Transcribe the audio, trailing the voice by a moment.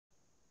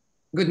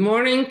Good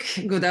morning,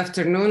 good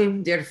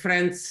afternoon, dear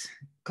friends,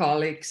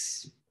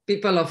 colleagues,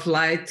 people of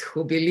light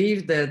who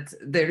believe that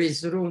there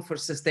is room for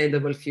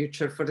sustainable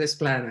future for this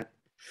planet.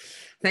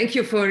 Thank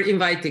you for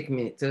inviting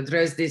me to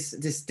address this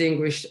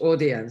distinguished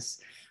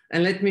audience.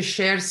 And let me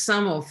share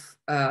some of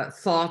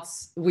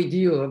thoughts with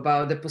you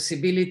about the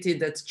possibility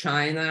that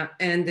China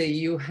and the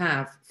EU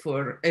have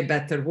for a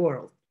better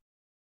world.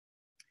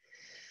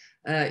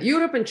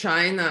 Europe and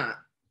China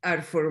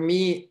are, for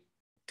me,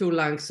 two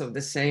lungs of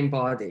the same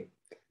body.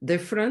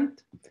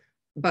 Different,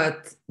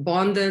 but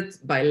bonded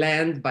by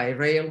land, by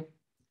rail.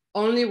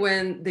 Only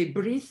when they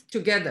breathe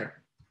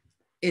together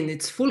in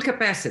its full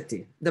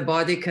capacity, the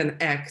body can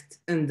act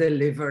and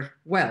deliver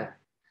well.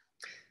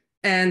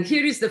 And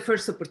here is the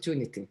first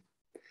opportunity: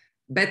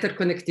 better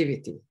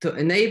connectivity to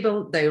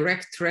enable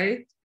direct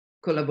trade,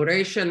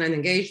 collaboration, and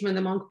engagement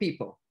among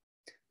people.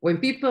 When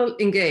people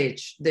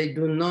engage, they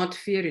do not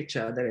fear each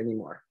other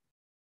anymore.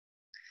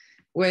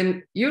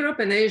 When Europe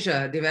and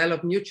Asia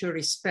develop mutual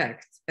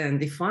respect and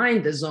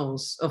define the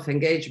zones of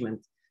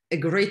engagement, a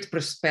great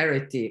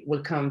prosperity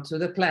will come to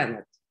the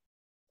planet.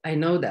 I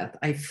know that,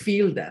 I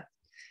feel that.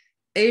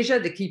 Asia,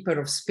 the keeper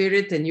of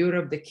spirit, and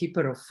Europe, the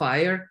keeper of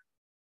fire,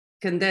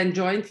 can then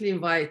jointly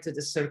invite to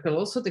the circle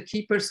also the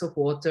keepers of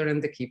water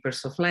and the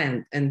keepers of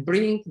land and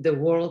bring the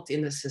world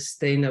in a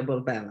sustainable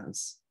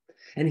balance.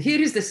 And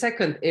here is the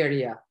second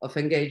area of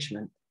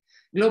engagement: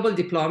 global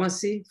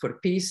diplomacy for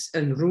peace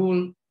and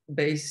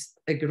rule-based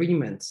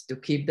agreements to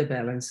keep the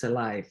balance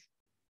alive.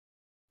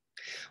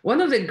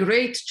 One of the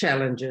great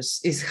challenges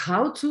is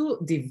how to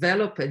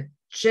develop a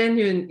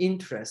genuine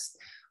interest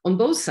on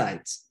both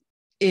sides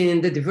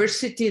in the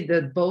diversity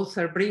that both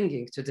are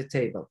bringing to the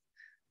table,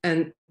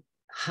 and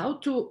how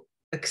to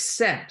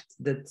accept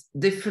that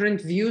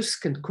different views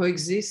can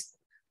coexist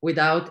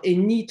without a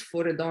need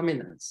for a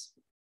dominance,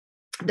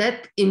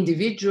 that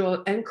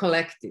individual and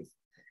collective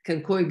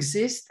can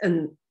coexist,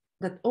 and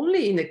that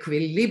only in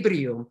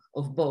equilibrium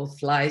of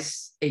both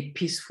lies a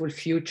peaceful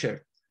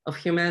future of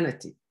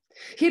humanity.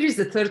 Here is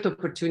the third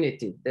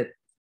opportunity that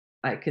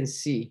I can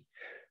see: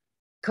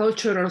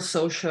 cultural,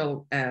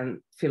 social, and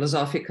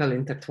philosophical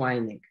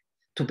intertwining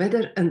to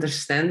better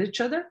understand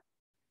each other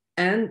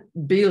and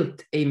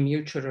build a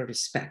mutual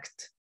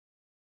respect.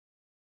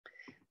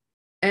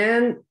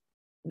 And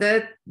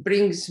that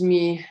brings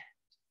me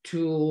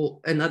to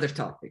another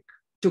topic.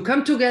 To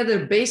come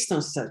together based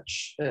on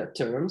such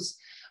terms,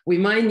 we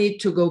might need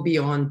to go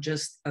beyond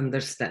just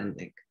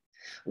understanding.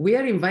 We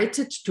are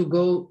invited to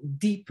go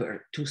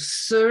deeper, to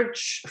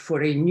search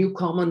for a new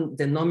common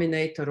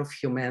denominator of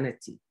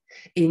humanity,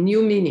 a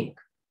new meaning.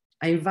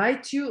 I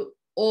invite you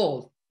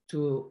all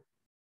to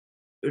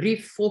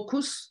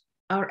refocus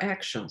our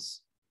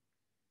actions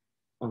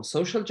on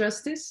social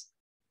justice,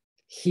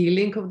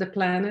 healing of the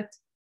planet,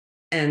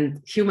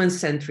 and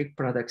human-centric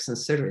products and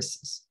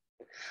services.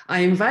 I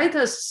invite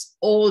us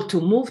all to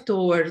move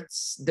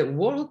towards the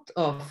world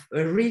of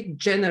a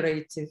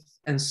regenerative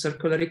and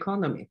circular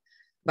economy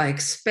by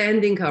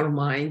expanding our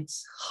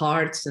minds,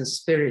 hearts, and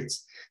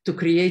spirits to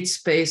create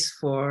space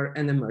for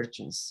an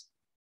emergence.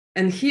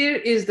 And here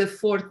is the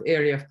fourth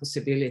area of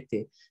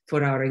possibility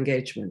for our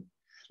engagement.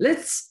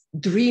 Let's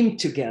dream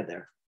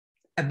together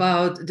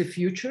about the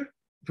future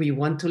we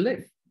want to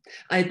live.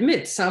 I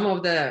admit some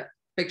of the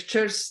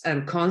pictures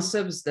and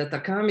concepts that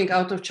are coming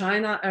out of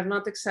China are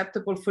not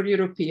acceptable for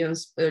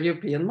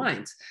European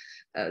minds.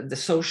 The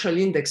social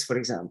index, for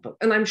example.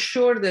 And I'm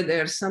sure that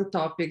there are some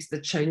topics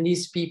that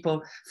Chinese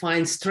people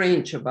find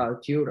strange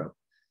about Europe.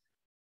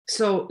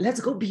 So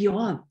let's go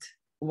beyond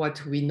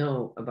what we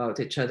know about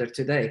each other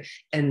today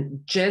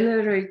and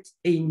generate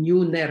a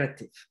new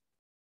narrative.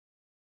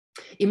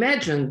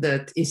 Imagine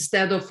that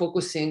instead of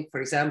focusing, for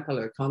example,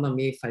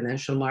 economy,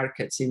 financial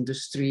markets,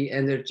 industry,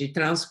 energy,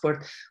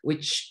 transport,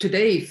 which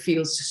today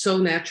feels so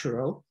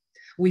natural,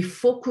 we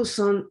focus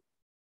on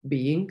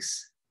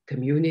beings,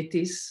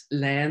 communities,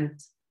 land,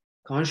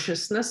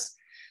 consciousness,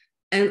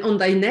 and on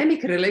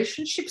dynamic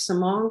relationships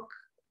among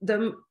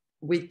them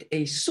with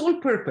a sole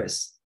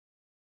purpose: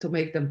 to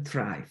make them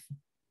thrive.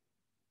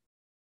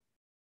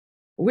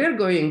 We're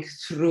going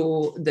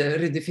through the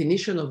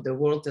redefinition of the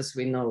world as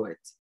we know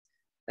it.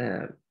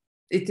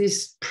 It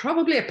is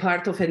probably a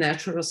part of a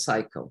natural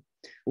cycle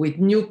with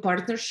new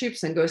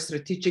partnerships and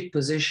geostrategic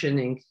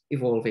positioning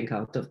evolving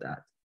out of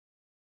that.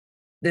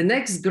 The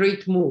next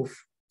great move,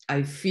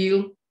 I feel,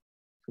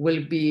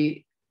 will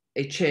be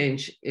a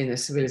change in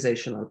a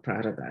civilizational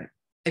paradigm.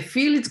 I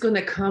feel it's going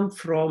to come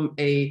from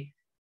a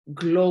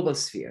global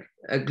sphere,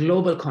 a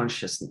global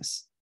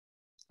consciousness.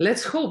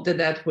 Let's hope that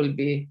that will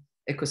be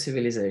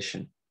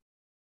eco-civilization.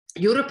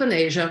 Europe and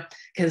Asia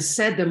can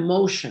set the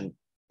motion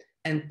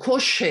and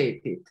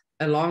co-shape it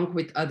along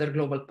with other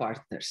global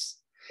partners.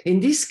 In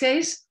this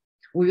case,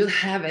 we will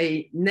have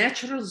a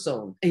natural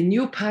zone, a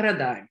new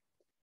paradigm.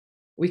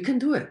 We can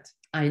do it.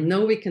 I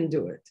know we can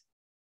do it.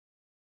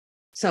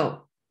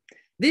 So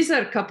these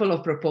are a couple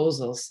of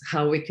proposals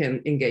how we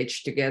can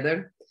engage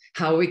together,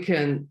 how we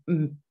can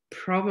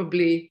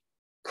probably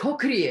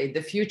co-create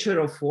the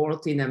future of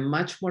world in a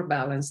much more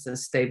balanced and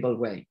stable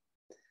way.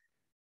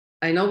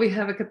 I know we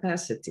have a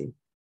capacity.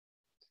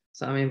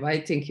 So I'm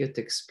inviting you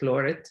to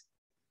explore it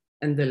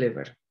and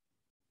deliver.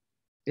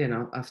 You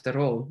know, after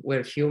all,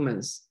 we're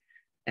humans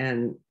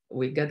and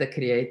we gotta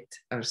create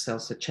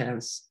ourselves a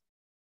chance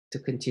to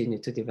continue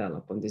to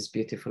develop on this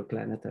beautiful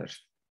planet Earth.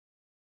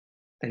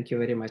 Thank you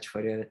very much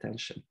for your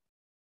attention.